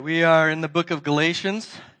We are in the book of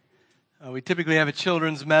Galatians. We typically have a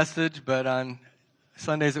children's message, but on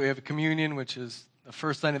Sundays that we have a communion, which is the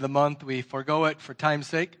first Sunday of the month, we forego it for time's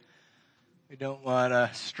sake. We don't want to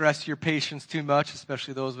stress your patience too much,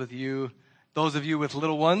 especially those of you with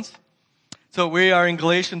little ones. So we are in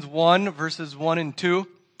Galatians 1, verses 1 and 2.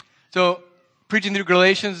 So preaching through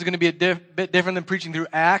Galatians is going to be a bit different than preaching through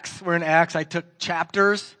Acts. We're in Acts. I took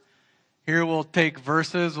chapters. Here we'll take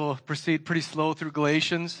verses. We'll proceed pretty slow through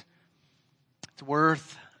Galatians. It's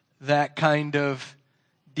worth that kind of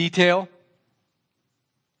detail.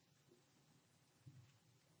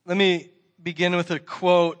 Let me begin with a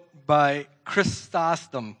quote by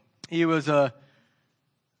Chrysostom. He was a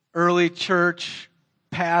early church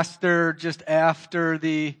pastor just after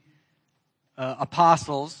the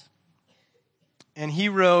apostles. And he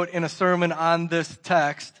wrote in a sermon on this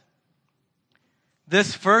text,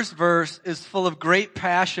 "This first verse is full of great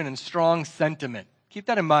passion and strong sentiment." Keep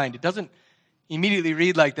that in mind. It doesn't immediately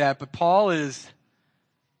read like that, but Paul is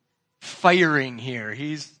firing here.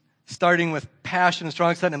 He's starting with passion and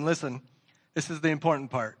strong sentiment. Listen, this is the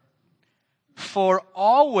important part. "For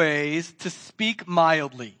always to speak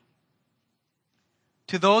mildly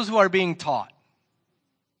to those who are being taught,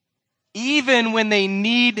 even when they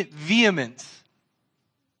need vehemence,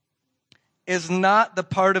 is not the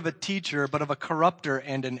part of a teacher, but of a corrupter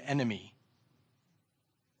and an enemy.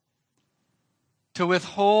 To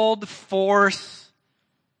withhold force,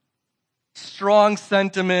 strong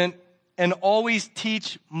sentiment, and always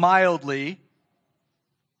teach mildly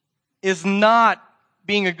is not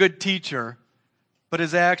being a good teacher, but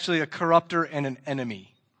is actually a corrupter and an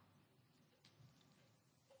enemy."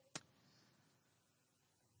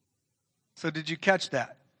 So did you catch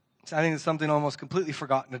that? I think it's something almost completely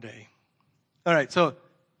forgotten today. All right, so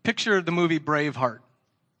picture the movie Braveheart.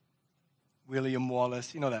 William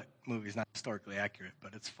Wallace. You know that movie's not historically accurate,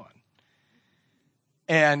 but it's fun.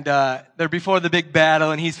 And they're before the big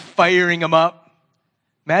battle, and he's firing them up.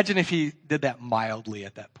 Imagine if he did that mildly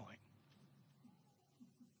at that point.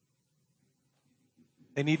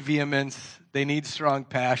 They need vehemence. They need strong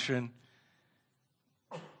passion.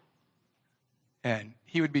 And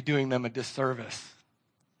he would be doing them a disservice,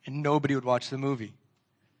 and nobody would watch the movie.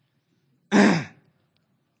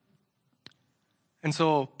 And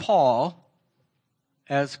so Paul,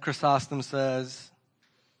 as Chrysostom says,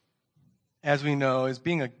 as we know, is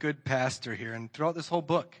being a good pastor here. And throughout this whole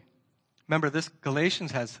book, remember, this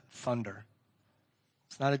Galatians has thunder.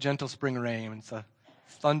 It's not a gentle spring rain. It's a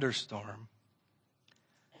thunderstorm.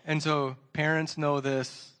 And so parents know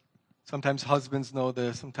this. Sometimes husbands know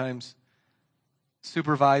this. Sometimes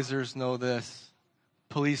supervisors know this.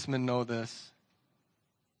 Policemen know this.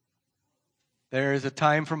 There is a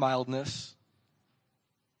time for mildness,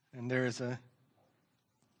 and there is a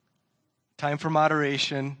time for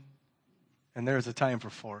moderation, and there is a time for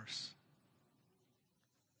force.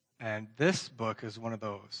 And this book is one of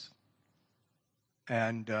those.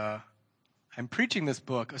 And I'm preaching this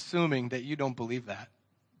book assuming that you don't believe that.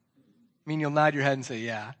 I mean, you'll nod your head and say,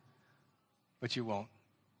 yeah, but you won't.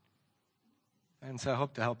 And so I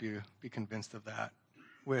hope to help you be convinced of that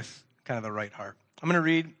with kind of the right heart. I'm going to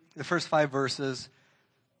read the first 5 verses.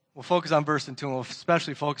 We'll focus on verse 2, and we'll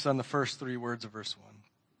especially focus on the first 3 words of verse 1.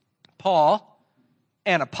 "Paul,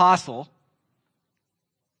 an apostle,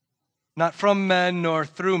 not from men nor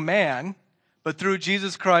through man, but through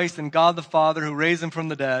Jesus Christ and God the Father who raised him from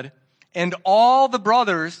the dead, and all the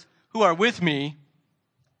brothers who are with me,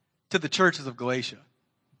 to the churches of Galatia.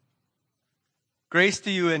 Grace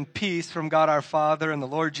to you and peace from God our Father and the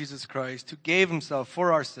Lord Jesus Christ, who gave himself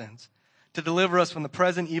for our sins to deliver us from the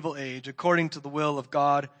present evil age, according to the will of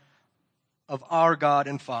God, of our God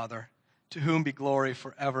and Father, to whom be glory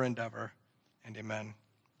forever and ever. And amen."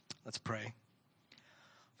 Let's pray.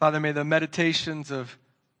 Father, may the meditations of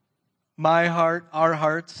my heart, our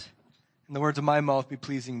hearts, and the words of my mouth be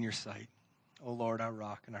pleasing in your sight. O Lord, our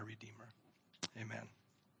rock and our redeemer. Amen.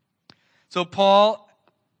 So Paul,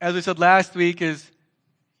 as we said last week, is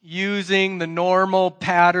using the normal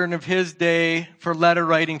pattern of his day for letter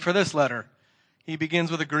writing for this letter. He begins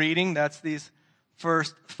with a greeting. That's these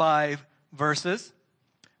first 5 verses.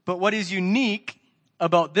 But what is unique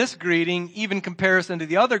about this greeting, even in comparison to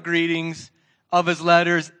the other greetings of his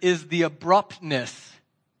letters, is the abruptness,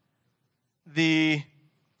 the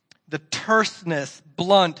terseness,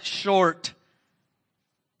 blunt, short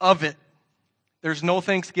of it. There's no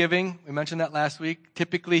thanksgiving. We mentioned that last week.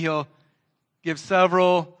 Typically, he'll give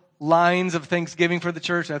several lines of thanksgiving for the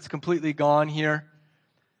church. That's completely gone here.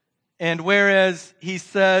 And whereas he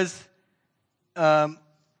says to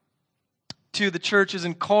the churches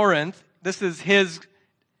in Corinth, this is his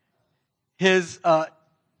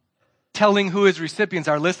telling who his recipients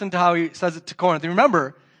are. Listen to how he says it to Corinth. And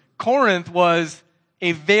remember, Corinth was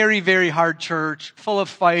a very, very hard church, full of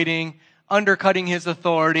fighting, undercutting his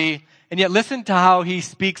authority. And yet listen to how he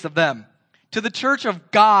speaks of them. To the church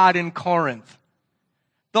of God in Corinth,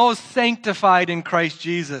 those sanctified in Christ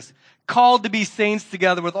Jesus, called to be saints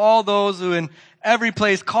together with all those who in every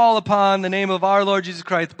place call upon the name of our Lord Jesus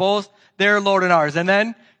Christ, both their Lord and ours. And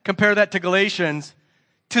then compare that to Galatians,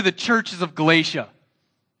 to the churches of Galatia.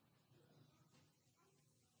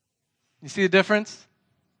 You see the difference?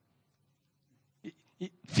 You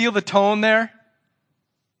feel the tone there?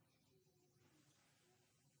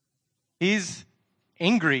 He's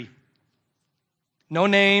angry. No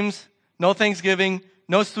names, no thanksgiving,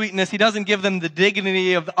 no sweetness. He doesn't give them the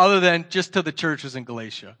dignity of other than just to the churches in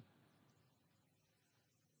Galatia.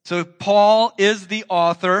 So Paul is the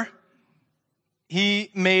author.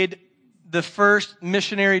 He made the first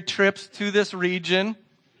missionary trips to this region.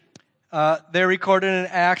 They're recorded in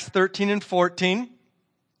Acts 13 and 14.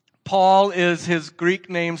 Paul is his Greek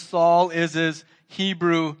name. Saul is his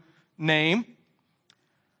Hebrew name.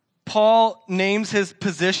 Paul names his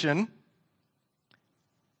position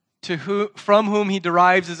from whom he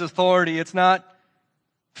derives his authority. It's not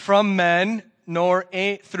from men, nor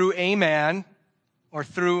through a man, or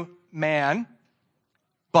through man,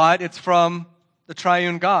 but it's from the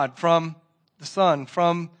triune God, from the Son,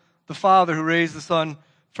 from the Father who raised the Son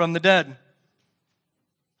from the dead.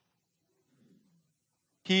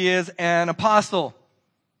 He is an apostle.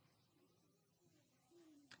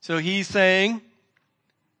 So he's saying,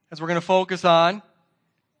 as we're going to focus on,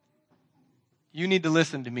 you need to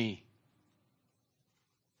listen to me.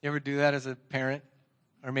 You ever do that as a parent?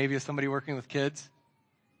 Or maybe as somebody working with kids?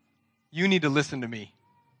 You need to listen to me.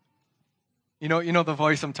 You know the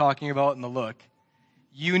voice I'm talking about and the look.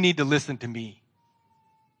 You need to listen to me.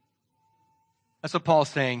 That's what Paul's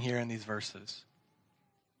saying here in these verses.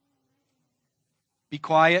 Be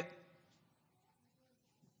quiet.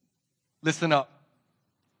 Listen up.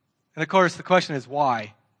 And of course, the question is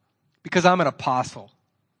why? Because I'm an apostle.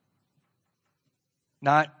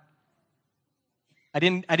 I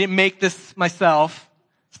didn't make this myself.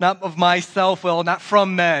 It's not of my self-will, not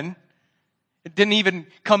from men. It didn't even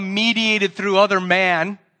come mediated through other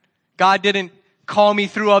man. God didn't call me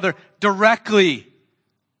through other. Directly,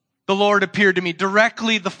 the Lord appeared to me.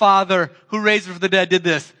 Directly, the Father who raised from the dead did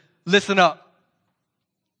this. Listen up.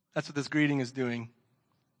 That's what this greeting is doing.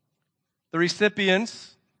 The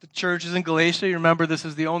recipients, the churches in Galatia, you remember this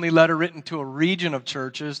is the only letter written to a region of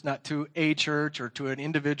churches, not to a church or to an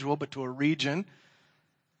individual, but to a region.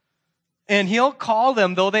 And he'll call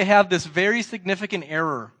them, though they have this very significant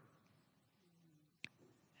error.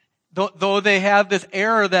 Though they have this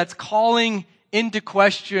error that's calling into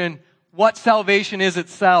question what salvation is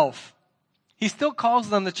itself, he still calls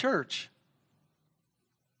them the church.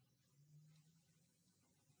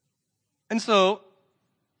 And so,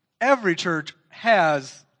 every church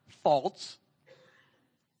has faults.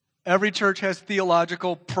 Every church has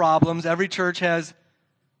theological problems. Every church has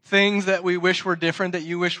things that we wish were different, that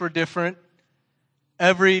you wish were different.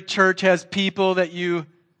 Every church has people that you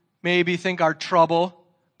maybe think are trouble,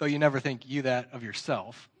 though you never think you that of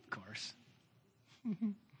yourself, of course.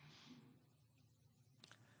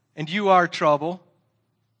 And you are trouble.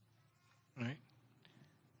 Right?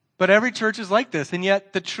 But every church is like this, and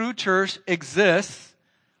yet the true church exists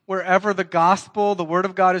wherever the gospel, the word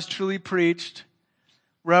of God is truly preached,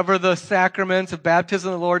 wherever the sacraments of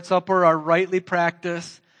baptism and the Lord's Supper are rightly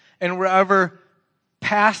practiced, and wherever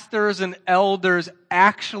pastors and elders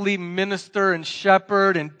actually minister and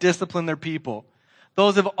shepherd and discipline their people.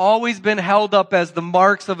 Those have always been held up as the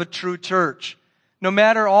marks of a true church. No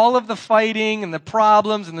matter all of the fighting and the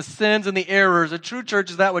problems and the sins and the errors, a true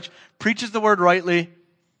church is that which preaches the word rightly,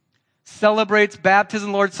 celebrates baptism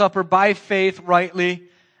and Lord's Supper by faith rightly,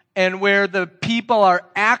 and where the people are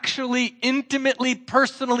actually intimately,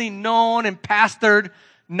 personally known and pastored,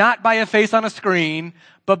 not by a face on a screen,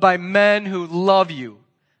 but by men who love you,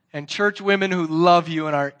 and church women who love you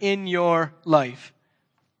and are in your life.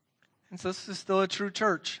 And so this is still a true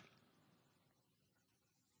church.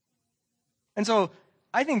 And so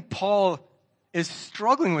I think Paul is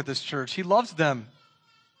struggling with this church. He loves them.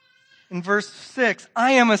 In verse 6,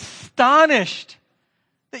 I am astonished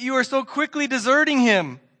that you are so quickly deserting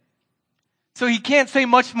him. So he can't say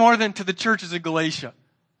much more than to the churches of Galatia.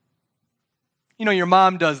 You know, your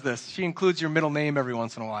mom does this. She includes your middle name every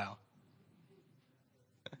once in a while.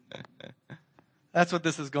 That's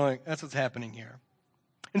what's happening here.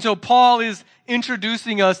 And so Paul is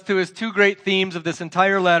introducing us to his two great themes of this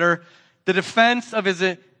entire letter, the defense of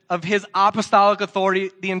his apostolic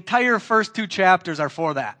authority. The entire first two chapters are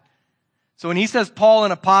for that. So when he says Paul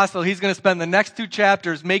an apostle, he's going to spend the next 2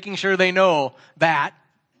 chapters making sure they know that.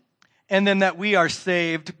 And then that we are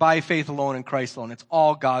saved by faith alone in Christ alone. It's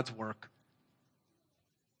all God's work.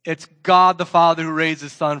 It's God the Father who raised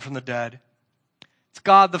his Son from the dead. It's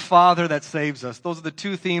God the Father that saves us. Those are the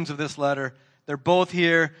 2 themes of this letter. They're both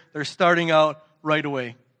here. They're starting out right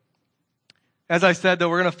away. As I said, though,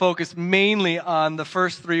 we're going to focus mainly on the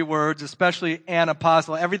first 3 words, especially an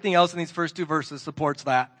apostle. Everything else in these first 2 verses supports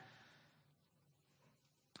that.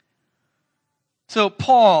 So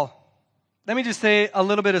Paul, let me just say a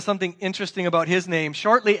little bit of something interesting about his name.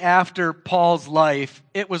 Shortly after Paul's life,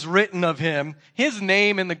 it was written of him. His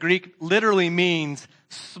name in the Greek literally means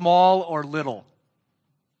small or little.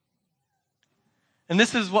 And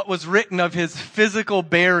this is what was written of his physical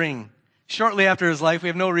bearing. Shortly after his life, we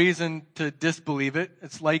have no reason to disbelieve it.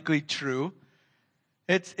 It's likely true.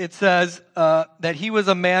 It says that he was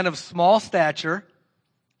a man of small stature,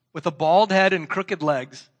 with a bald head and crooked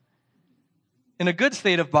legs, in a good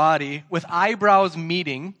state of body, with eyebrows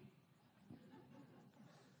meeting,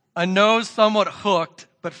 a nose somewhat hooked,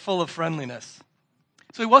 but full of friendliness.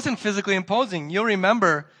 So he wasn't physically imposing. You'll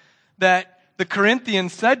remember that the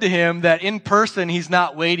Corinthians said to him that in person he's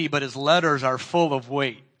not weighty, but his letters are full of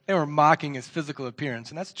weight. They were mocking his physical appearance,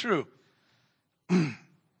 and that's true.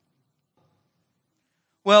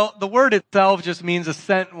 Well, the word itself just means a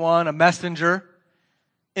sent one, a messenger.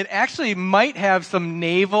 It actually might have some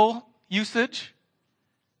naval usage,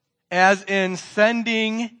 as in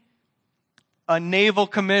sending a naval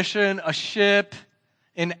commission, a ship,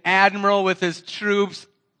 an admiral with his troops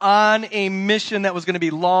on a mission that was going to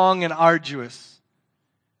be long and arduous.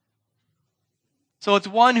 So it's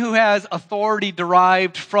one who has authority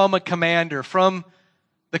derived from a commander, from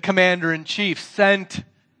the commander-in-chief, sent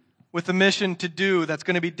with a mission to do that's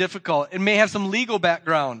going to be difficult. It may have some legal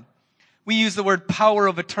background. We use the word power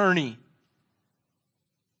of attorney.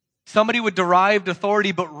 Somebody with derived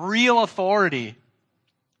authority, but real authority,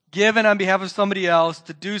 given on behalf of somebody else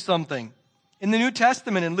to do something. In the New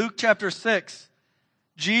Testament, in Luke chapter 6,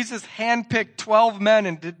 Jesus handpicked 12 men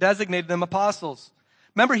and designated them apostles.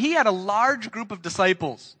 Remember, he had a large group of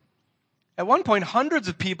disciples. At one point, hundreds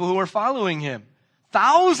of people who were following him.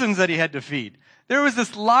 Thousands that he had to feed. There was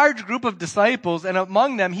this large group of disciples, and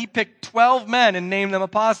among them, he picked 12 men and named them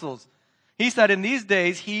apostles. He said, in these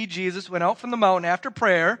days, he, Jesus, went out from the mountain after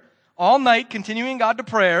prayer, all night continuing God to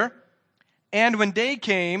prayer, and when day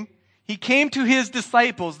came, he came to his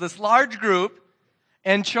disciples, this large group,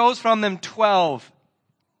 and chose from them 12,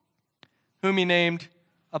 whom he named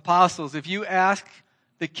apostles. If you ask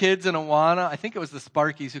the kids in Awana, I think it was the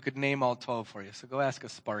Sparkies who could name all 12 for you. So go ask a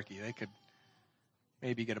Sparky. They could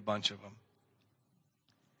maybe get a bunch of them.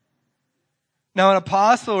 Now, an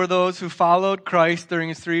apostle are those who followed Christ during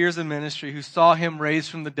his 3 years of ministry, who saw him raised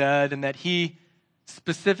from the dead, and that he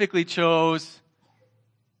specifically chose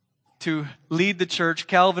to lead the church.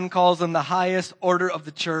 Calvin calls them the highest order of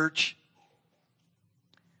the church.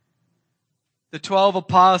 The 12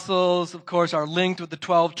 apostles, of course, are linked with the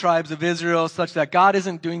 12 tribes of Israel, such that God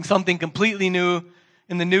isn't doing something completely new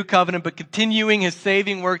in the new covenant, but continuing his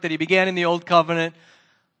saving work that he began in the old covenant.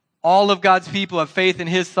 All of God's people have faith in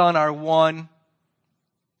his Son, are one.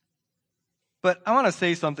 But I want to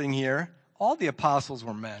say something here. All the apostles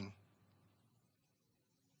were men.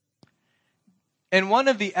 And one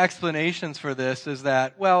of the explanations for this is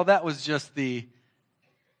that, well, that was just the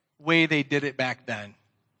way they did it back then.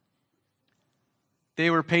 They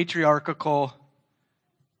were patriarchal.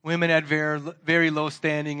 Women had very low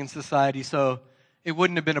standing in society, so it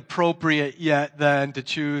wouldn't have been appropriate yet then to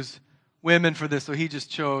choose women for this, so he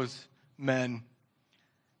just chose men.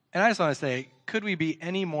 And I just want to say, could we be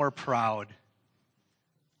any more proud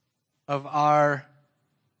of ourselves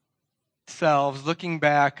looking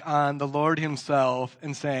back on the Lord himself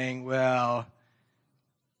and saying, well,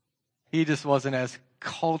 he just wasn't as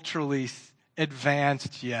culturally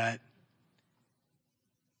advanced yet.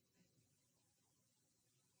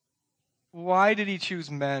 Why did he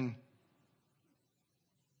choose men?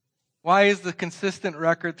 Why is the consistent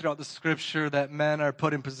record throughout the scripture that men are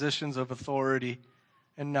put in positions of authority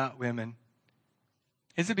and not women?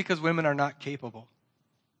 Is it because women are not capable?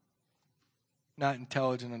 Not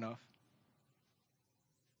intelligent enough?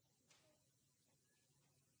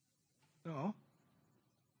 No.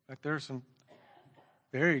 In fact, there are some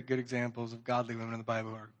very good examples of godly women in the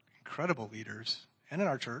Bible who are incredible leaders, and in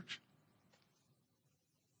our church.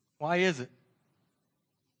 Why is it?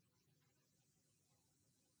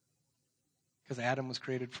 Because Adam was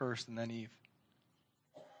created first and then Eve.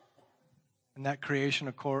 And that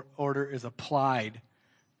creation order is applied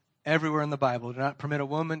everywhere in the Bible. Do not permit a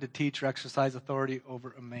woman to teach or exercise authority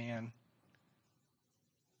over a man.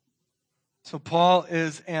 So Paul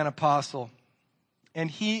is an apostle,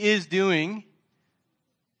 and he is doing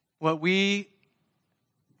what we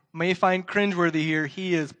may find cringeworthy here.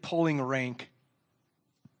 He is pulling rank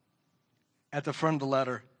at the front of the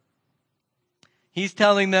letter. He's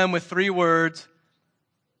telling them with 3 words,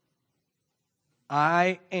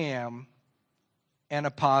 I am an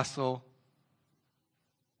apostle,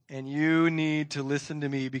 and you need to listen to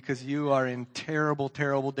me because you are in terrible,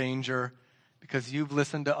 terrible danger because you've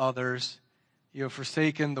listened to others. You have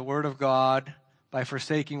forsaken the word of God by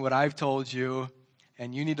forsaking what I've told you,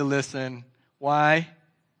 and you need to listen. Why?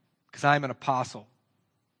 Because I'm an apostle.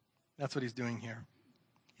 That's what he's doing here.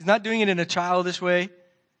 He's not doing it in a childish way.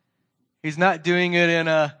 He's not doing it in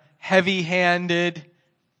a heavy-handed,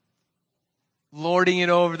 lording it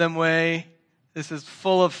over them way. This is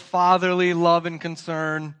full of fatherly love and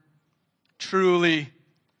concern, truly.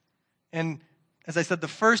 And as I said, the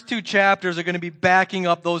first 2 chapters are going to be backing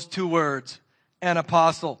up those 2 words, an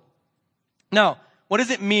apostle. Now, what does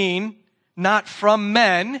it mean? Not from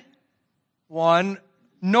men, 1,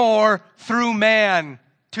 nor through man,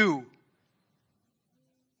 2.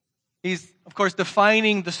 He's, of course,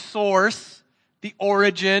 defining the source, the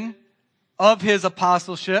origin of his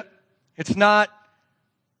apostleship. It's not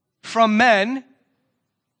from men,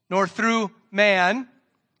 nor through man.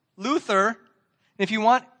 Luther, if you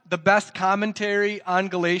want the best commentary on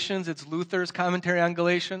Galatians, it's Luther's commentary on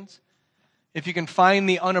Galatians. If you can find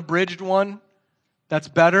the unabridged one, that's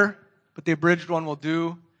better, but the abridged one will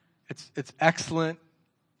do. It's excellent.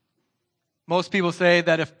 Most people say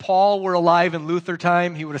that if Paul were alive in Luther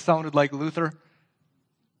time, he would have sounded like Luther.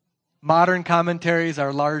 Modern commentaries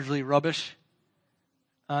are largely rubbish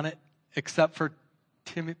on it, except for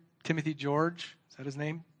Timothy George. Is that his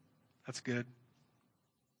name? That's good.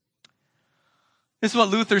 This is what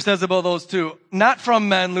Luther says about those 2. Not from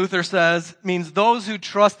men, Luther says, means those who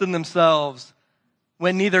trust in themselves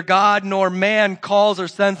when neither God nor man calls or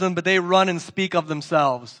sends them, but they run and speak of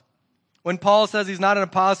themselves. When Paul says he's not an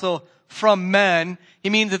apostle from men,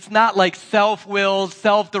 he means it's not like self-willed,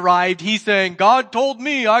 self-derived. He's saying, God told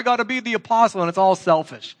me I got to be the apostle, and it's all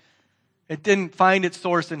selfish. It didn't find its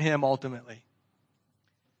source in him ultimately.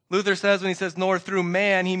 Luther says when he says nor through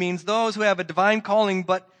man, he means those who have a divine calling,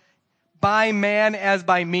 but by man as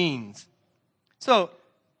by means. So,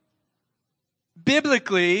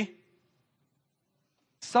 biblically,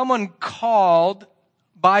 someone called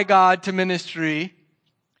by God to ministry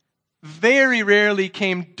very rarely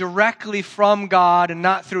came directly from God and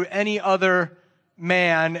not through any other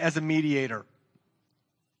man as a mediator.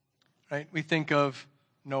 Right? We think of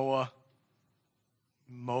Noah,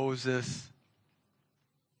 Moses,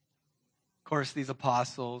 of course, these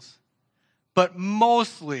apostles. But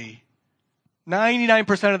mostly,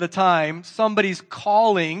 99% of the time, somebody's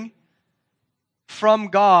calling from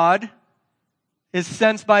God is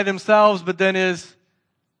sensed by themselves, but then is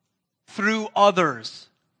through others.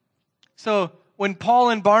 So when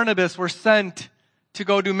Paul and Barnabas were sent to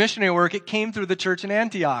go do missionary work, it came through the church in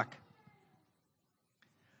Antioch.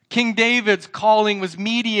 King David's calling was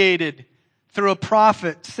mediated through a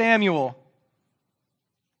prophet, Samuel.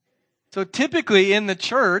 So typically in the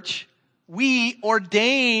church, we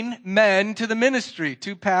ordain men to the ministry,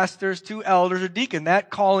 2 pastors, 2 elders, or deacon. That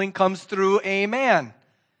calling comes through a man.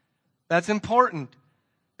 That's important.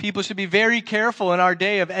 People should be very careful in our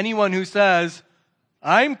day of anyone who says,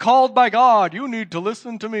 I'm called by God, you need to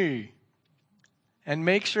listen to me. And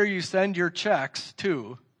make sure you send your checks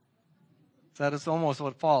too. That is almost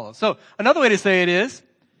what follows. So another way to say it is,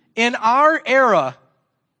 in our era,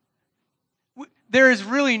 there is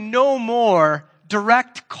really no more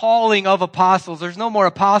direct calling of apostles. There's no more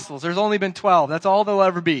apostles. There's only been 12. That's all there'll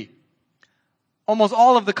ever be. Almost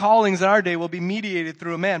all of the callings in our day will be mediated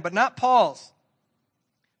through a man, but not Paul's.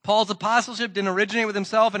 Paul's apostleship didn't originate with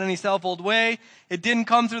himself in any self-willed way. It didn't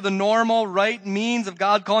come through the normal, right means of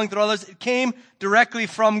God calling through others. It came directly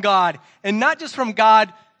from God. And not just from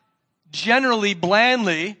God generally,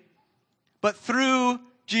 blandly, but through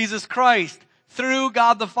Jesus Christ, through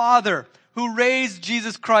God the Father, who raised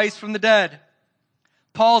Jesus Christ from the dead.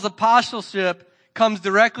 Paul's apostleship comes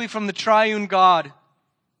directly from the triune God.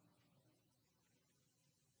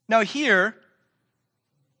 Now here,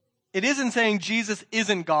 it isn't saying Jesus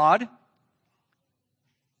isn't God.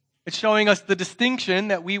 It's showing us the distinction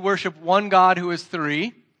that we worship one God who is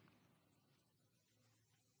 3.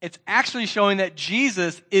 It's actually showing that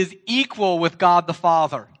Jesus is equal with God the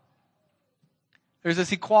Father. There's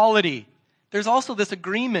this equality. There's also this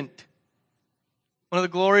agreement. One of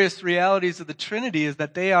the glorious realities of the Trinity is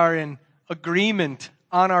that they are in agreement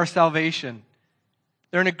on our salvation.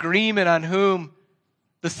 They're in agreement on whom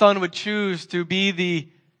the Son would choose to be the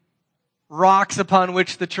rocks upon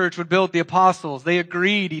which the church would build, the apostles. They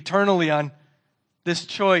agreed eternally on this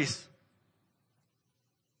choice.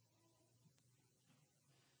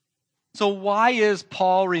 So why is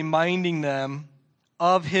Paul reminding them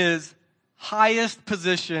of his highest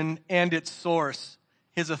position and its source,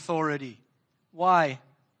 his authority? Why?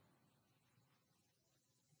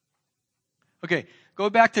 Okay, go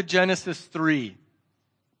back to Genesis 3.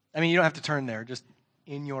 I mean, you don't have to turn there, just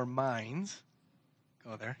in your minds.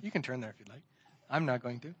 Go there. You can turn there if you'd like. I'm not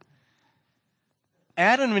going to.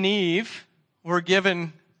 Adam and Eve were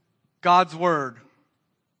given God's word.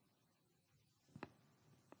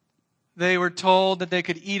 They were told that they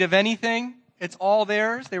could eat of anything. It's all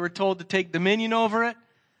theirs. They were told to take dominion over it.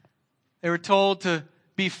 They were told to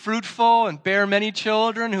be fruitful and bear many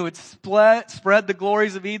children who would spread the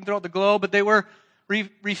glories of Eden throughout the globe. But they were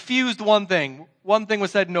refused one thing. One thing was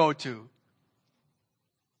said no to.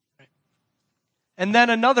 And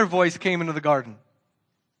then another voice came into the garden.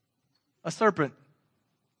 A serpent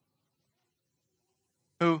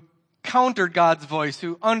who countered God's voice,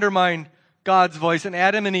 who undermined God's voice. And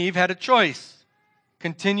Adam and Eve had a choice.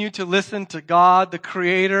 Continue to listen to God, the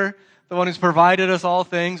Creator, the one who's provided us all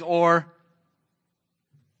things, or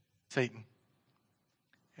Satan.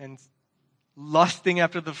 And lusting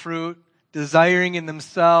after the fruit, desiring in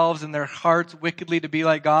themselves and their hearts wickedly to be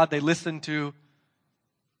like God, they listened to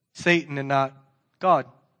Satan and not God.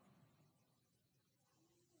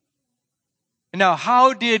 And now,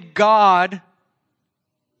 how did God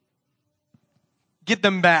get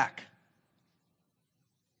them back?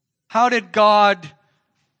 How did God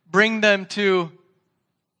bring them to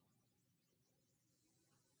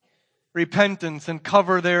repentance and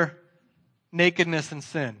cover their nakedness and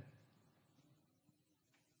sin?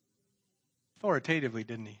 Authoritatively,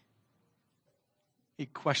 didn't he? He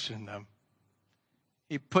questioned them.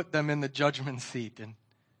 He put them in the judgment seat and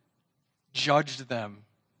judged them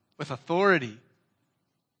with authority.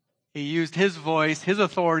 He used his voice, his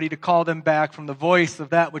authority, to call them back from the voice of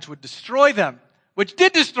that which would destroy them, which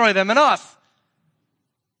did destroy them and us.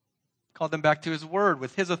 Called them back to his word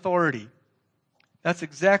with his authority. That's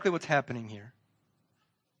exactly what's happening here.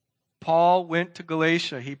 Paul went to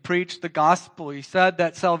Galatia. He preached the gospel. He said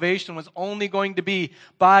that salvation was only going to be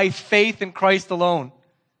by faith in Christ alone.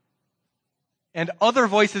 And other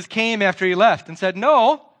voices came after he left and said,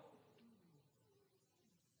 no,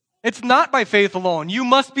 it's not by faith alone. You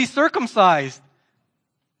must be circumcised.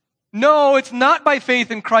 No, it's not by faith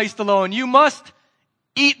in Christ alone. You must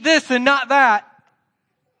eat this and not that.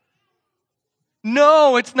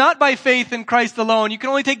 No, it's not by faith in Christ alone. You can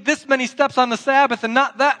only take this many steps on the Sabbath and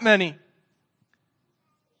not that many.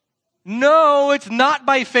 No, it's not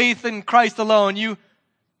by faith in Christ alone. You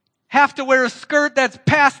have to wear a skirt that's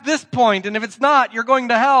past this point, and if it's not, you're going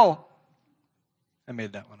to hell. I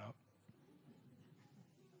made that one up.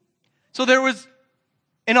 So there was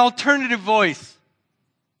an alternative voice.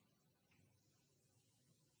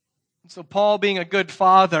 So Paul, being a good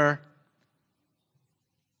father,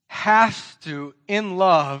 has to, in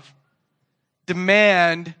love,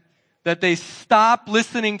 demand that they stop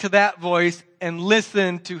listening to that voice and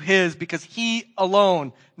listen to his, because he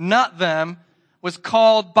alone, not them, was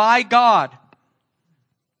called by God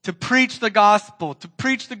to preach the gospel, to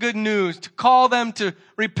preach the good news, to call them to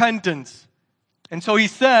repentance. And so he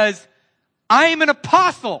says, I am an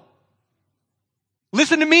apostle.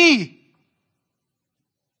 Listen to me.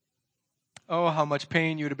 Oh, how much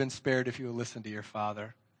pain you would have been spared if you would listen to your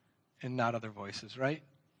father and not other voices, right?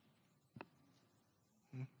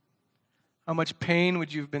 How much pain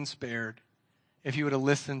would you have been spared if you would have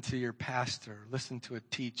listened to your pastor, listened to a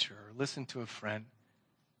teacher, listened to a friend?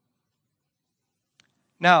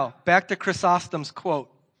 Now, back to Chrysostom's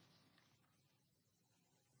quote.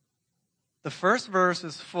 The first verse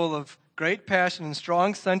is full of great passion and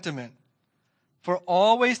strong sentiment. For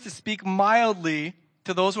always to speak mildly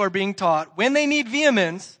to those who are being taught, when they need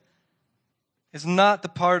vehemence, is not the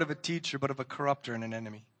part of a teacher, but of a corrupter and an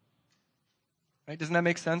enemy. Right? Doesn't that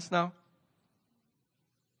make sense now?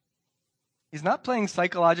 He's not playing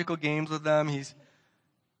psychological games with them. He's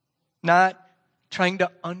not trying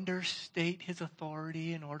to understate his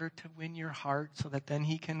authority in order to win your heart so that then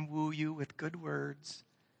he can woo you with good words.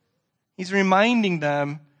 He's reminding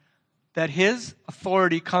them that his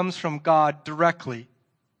authority comes from God directly,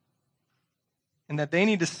 and that they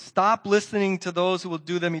need to stop listening to those who will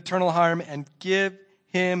do them eternal harm and give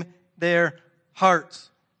him their hearts,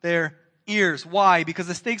 their ears. Why? Because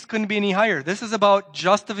the stakes couldn't be any higher. This is about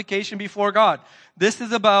justification before God. This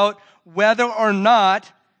is about whether or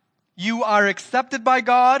not you are accepted by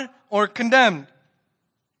God or condemned.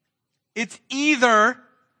 It's either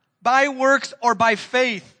by works or by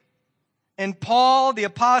faith. And Paul, the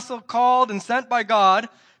apostle called and sent by God,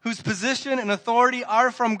 whose position and authority are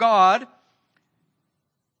from God,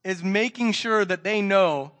 is making sure that they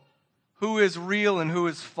know who is real and who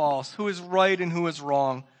is false, who is right and who is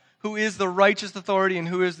wrong, who is the righteous authority and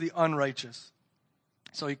who is the unrighteous.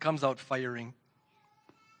 So he comes out firing.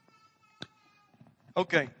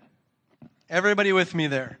 Okay, everybody with me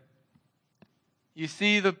there? You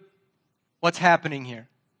see what's happening here.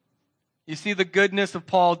 You see the goodness of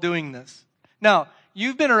Paul doing this. Now,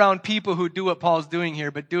 you've been around people who do what Paul's doing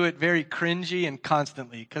here, but do it very cringy and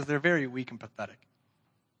constantly because they're very weak and pathetic.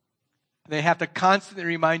 They have to constantly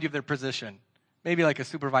remind you of their position, maybe like a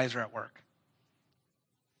supervisor at work.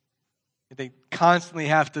 They constantly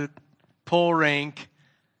have to pull rank,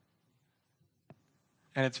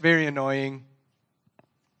 and it's very annoying.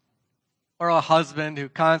 Or a husband who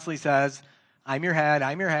constantly says, I'm your head,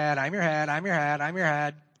 I'm your head, I'm your head, I'm your head, I'm your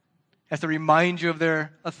head. Has to remind you of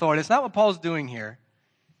their authority. It's not what Paul's doing here.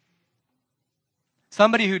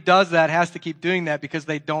 Somebody who does that has to keep doing that because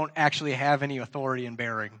they don't actually have any authority and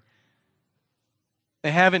bearing.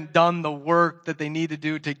 They haven't done the work that they need to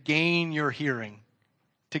do to gain your hearing,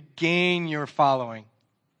 to gain your following.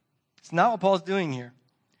 It's not what Paul's doing here.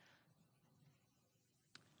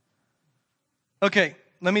 Okay,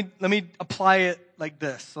 let me apply it like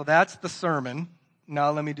this. So that's the sermon.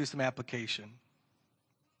 Now let me do some application.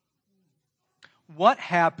 What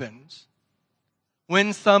happens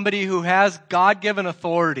when somebody who has God-given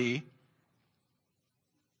authority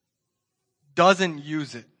doesn't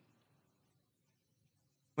use it?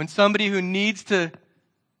 When somebody who needs to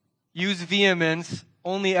use vehemence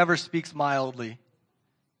only ever speaks mildly.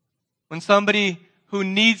 When somebody who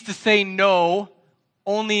needs to say no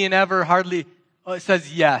only and ever hardly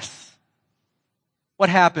says yes. What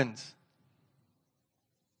happens?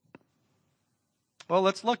 Well,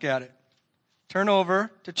 let's look at it. Turn over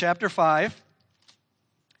to chapter 5,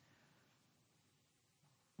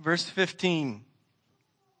 verse 15.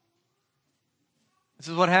 This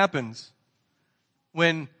is what happens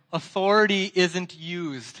when authority isn't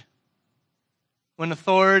used. When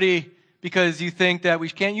authority, because you think that we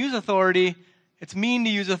can't use authority, it's mean to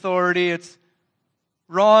use authority, it's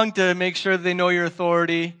wrong to make sure that they know your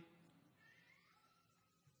authority.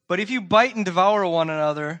 But if you bite and devour one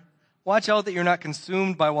another, watch out that you're not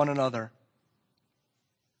consumed by one another.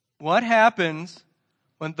 What happens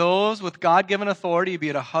when those with God-given authority, be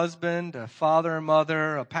it a husband, a father and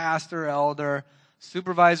mother, a pastor, elder,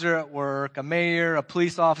 supervisor at work, a mayor, a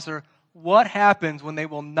police officer, what happens when they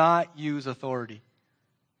will not use authority?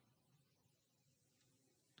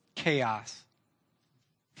 Chaos,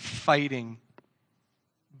 fighting,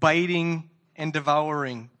 biting and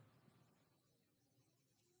devouring,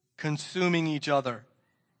 consuming each other.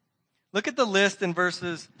 Look at the list in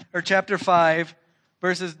chapter 5,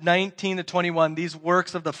 verses 19 to 21, these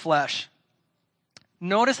works of the flesh.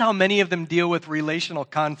 Notice how many of them deal with relational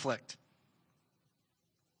conflict.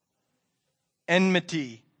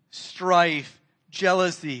 Enmity, strife,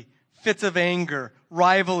 jealousy, fits of anger,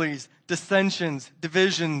 rivalries, dissensions,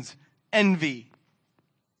 divisions, envy.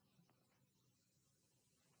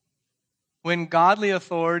 When godly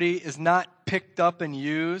authority is not picked up and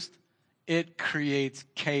used, it creates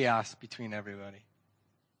chaos between everybody.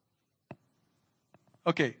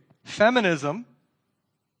 Okay, feminism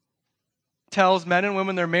tells men and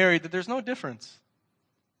women they're married that there's no difference.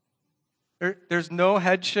 There's no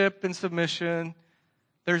headship and submission.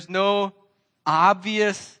 There's no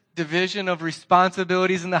obvious division of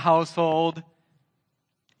responsibilities in the household.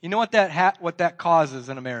 You know what that causes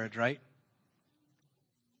in a marriage, right?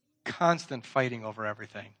 Constant fighting over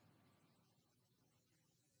everything.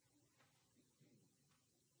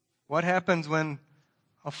 What happens when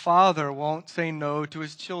a father won't say no to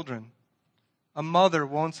his children? A mother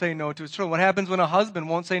won't say no to his children. What happens when a husband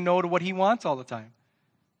won't say no to what he wants all the time?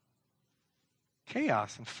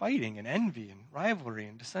 Chaos and fighting and envy and rivalry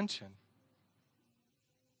and dissension.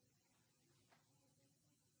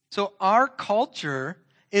 So our culture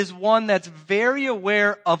is one that's very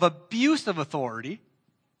aware of abuse of authority.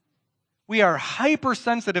 We are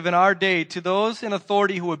hypersensitive in our day to those in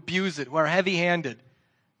authority who abuse it, who are heavy-handed.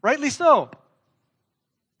 Rightly so.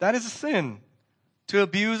 That is a sin, to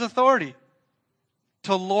abuse authority,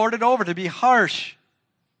 to lord it over, to be harsh.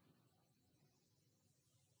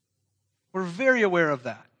 We're very aware of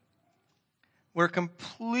that. We're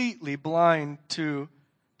completely blind to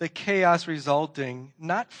the chaos resulting,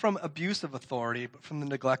 not from abuse of authority, but from the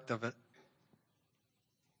neglect of it.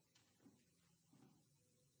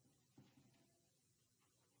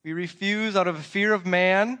 We refuse out of a fear of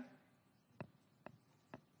man,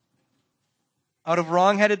 out of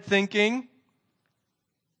wrong-headed thinking,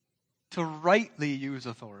 to rightly use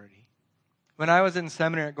authority. When I was in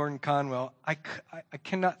seminary at Gordon Conwell, I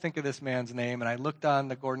cannot think of this man's name, and I looked on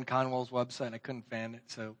the Gordon Conwell's website, and I couldn't find it,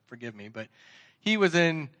 so forgive me. But he was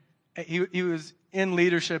in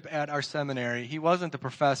leadership at our seminary. He wasn't a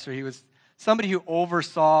professor. He was somebody who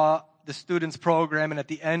oversaw the students' program, and at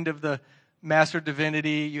the end of the Master of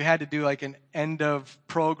Divinity, you had to do like an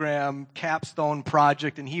end-of-program capstone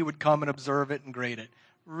project, and he would come and observe it and grade it.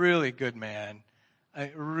 Really good man. A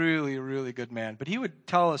really, really good man. But he would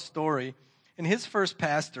tell a story. In his first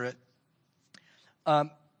pastorate,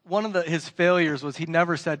 one of his failures was he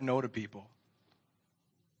never said no to people.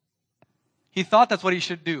 He thought that's what he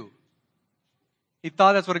should do. He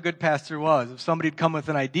thought that's what a good pastor was. If somebody had come with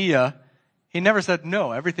an idea, he never said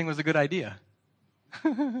no. Everything was a good idea.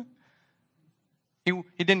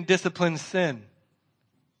 He didn't discipline sin.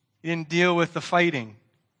 He didn't deal with the fighting.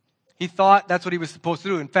 He thought that's what he was supposed to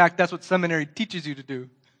do. In fact, that's what seminary teaches you to do.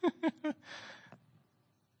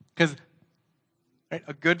 Because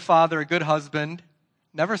a good father, a good husband,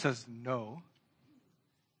 never says no.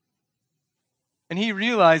 And he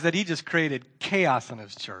realized that he just created chaos in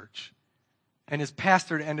his church. And his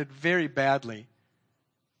pastor ended very badly.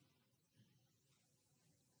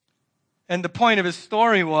 And the point of his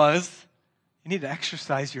story was, you need to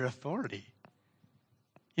exercise your authority.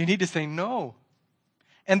 You need to say no.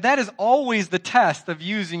 And that is always the test of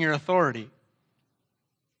using your authority.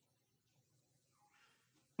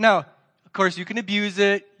 Now, of course, you can abuse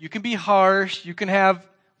it. You can be harsh. You can have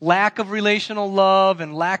lack of relational love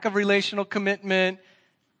and lack of relational commitment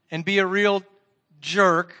and be a real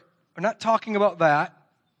jerk. We're not talking about that.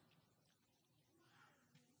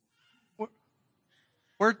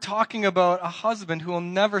 We're talking about a husband who will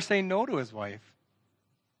never say no to his wife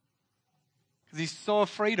because he's so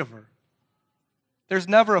afraid of her. There's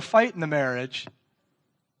never a fight in the marriage.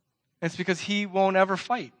 It's because he won't ever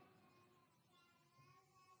fight.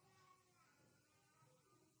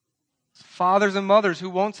 Fathers and mothers who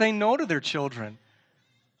won't say no to their children.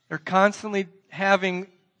 They're constantly having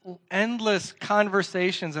endless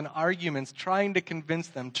conversations and arguments, trying to convince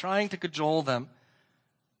them, trying to cajole them.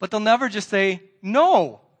 But they'll never just say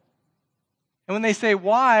no. And when they say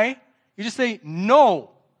why, you just say no.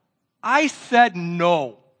 I said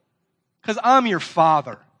no. Because I'm your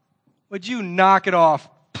father. Would you knock it off,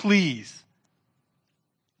 please?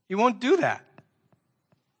 You won't do that.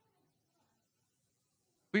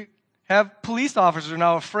 We have police officers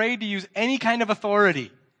now afraid to use any kind of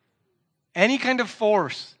authority, any kind of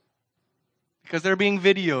force, because they're being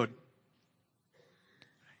videoed.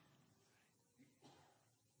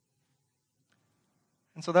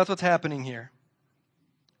 And so that's what's happening here.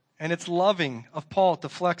 And it's loving of Paul to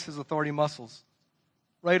flex his authority muscles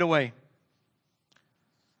right away.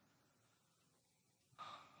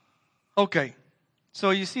 Okay,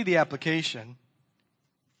 so you see the application.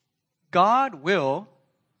 God will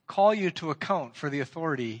call you to account for the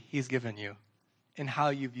authority he's given you and how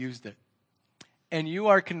you've used it. And you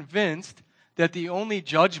are convinced that the only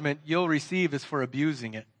judgment you'll receive is for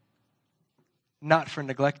abusing it, not for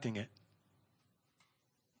neglecting it.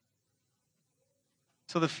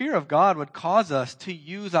 So the fear of God would cause us to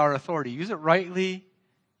use our authority, use it rightly,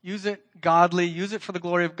 use it godly, use it for the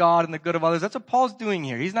glory of God and the good of others. That's what Paul's doing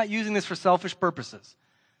here. He's not using this for selfish purposes.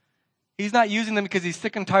 He's not using them because he's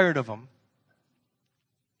sick and tired of them.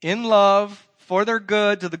 In love, for their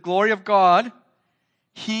good, to the glory of God,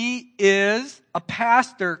 he is a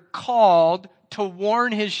pastor called to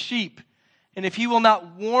warn his sheep. And if he will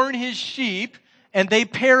not warn his sheep, and they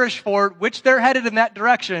perish for it, which they're headed in that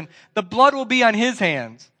direction, the blood will be on his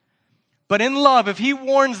hands. But in love, if he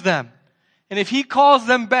warns them, and if he calls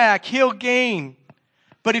them back, he'll gain.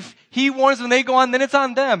 But if he warns them and they go on, then it's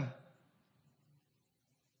on them.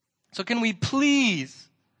 So can we please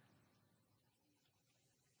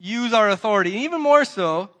use our authority? And even more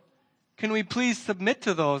so, can we please submit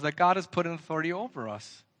to those that God has put in authority over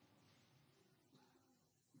us?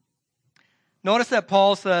 Notice that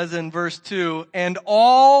Paul says in verse 2, and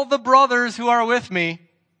all the brothers who are with me.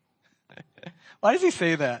 Why does he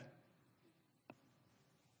say that?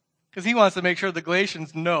 Because he wants to make sure the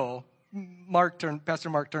Galatians know. Pastor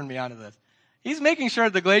Mark turned me on to this. He's making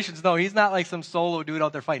sure the Galatians know he's not like some solo dude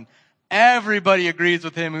out there fighting. Everybody agrees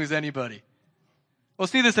with him who's anybody. We'll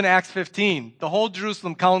see this in Acts 15. The whole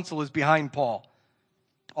Jerusalem council is behind Paul.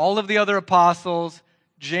 All of the other apostles,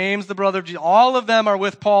 James, the brother of Jesus, all of them are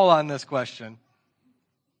with Paul on this question.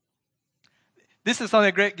 This is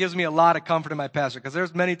something that gives me a lot of comfort in my pastor, because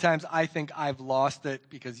there's many times I think I've lost it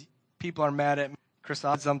because people are mad at me. Chris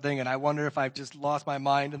said something, and I wonder if I've just lost my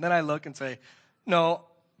mind. And then I look and say, no,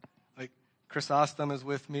 like Chrysostom is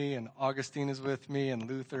with me, and Augustine is with me, and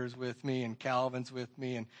Luther is with me, and Calvin's with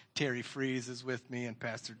me, and Terry Fries is with me, and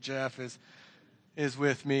Pastor Jeff is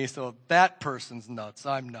with me. So that person's nuts.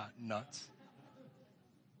 I'm not nuts.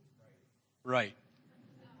 Right.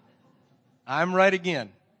 I'm right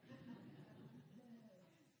again.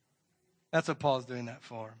 That's what Paul's doing that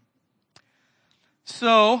for.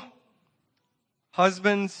 So,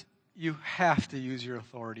 husbands, you have to use your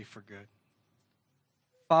authority for good.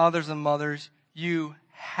 Fathers and mothers, you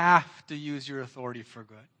have to use your authority for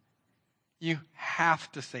good. You have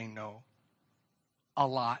to say no a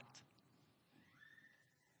lot.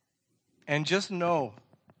 And just know,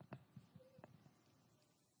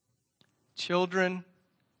 children,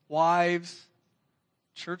 wives,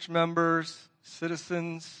 church members,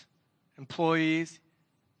 citizens, employees,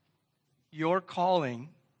 your calling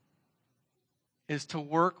is to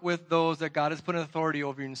work with those that God has put in authority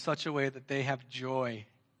over you in such a way that they have joy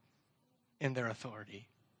in their authority.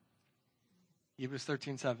 Hebrews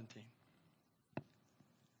 13:17.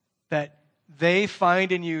 That they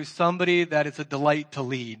find in you somebody that it's a delight to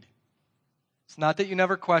lead. It's not that you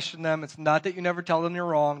never question them. It's not that you never tell them you're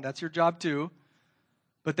wrong. That's your job too.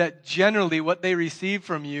 But that generally what they receive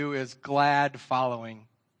from you is glad following.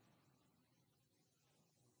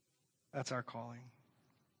 That's our calling.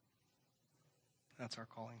 That's our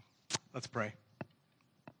calling. Let's pray.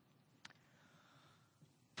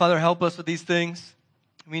 Father, help us with these things.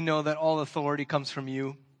 We know that all authority comes from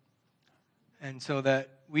you, and so that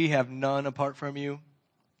we have none apart from you.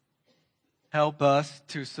 Help us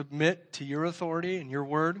to submit to your authority and your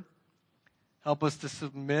word. Help us to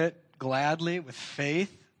submit gladly with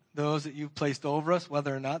faith those that you've placed over us,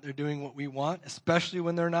 whether or not they're doing what we want, especially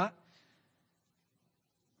when they're not.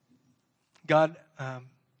 God,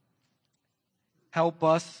 help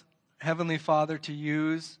us, Heavenly Father, to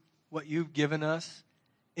use what you've given us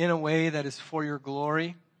in a way that is for your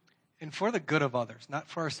glory and for the good of others, not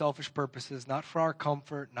for our selfish purposes, not for our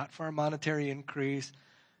comfort, not for our monetary increase,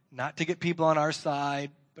 not to get people on our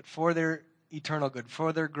side, but for their eternal good,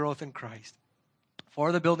 for their growth in Christ,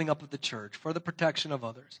 for the building up of the church, for the protection of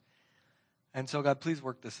others. And so, God, please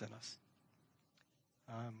work this in us.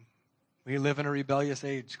 We live in a rebellious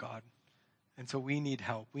age, God. And so we need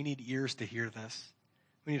help. We need ears to hear this.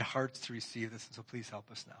 We need hearts to receive this. And so please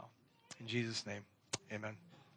help us now. In Jesus' name, amen.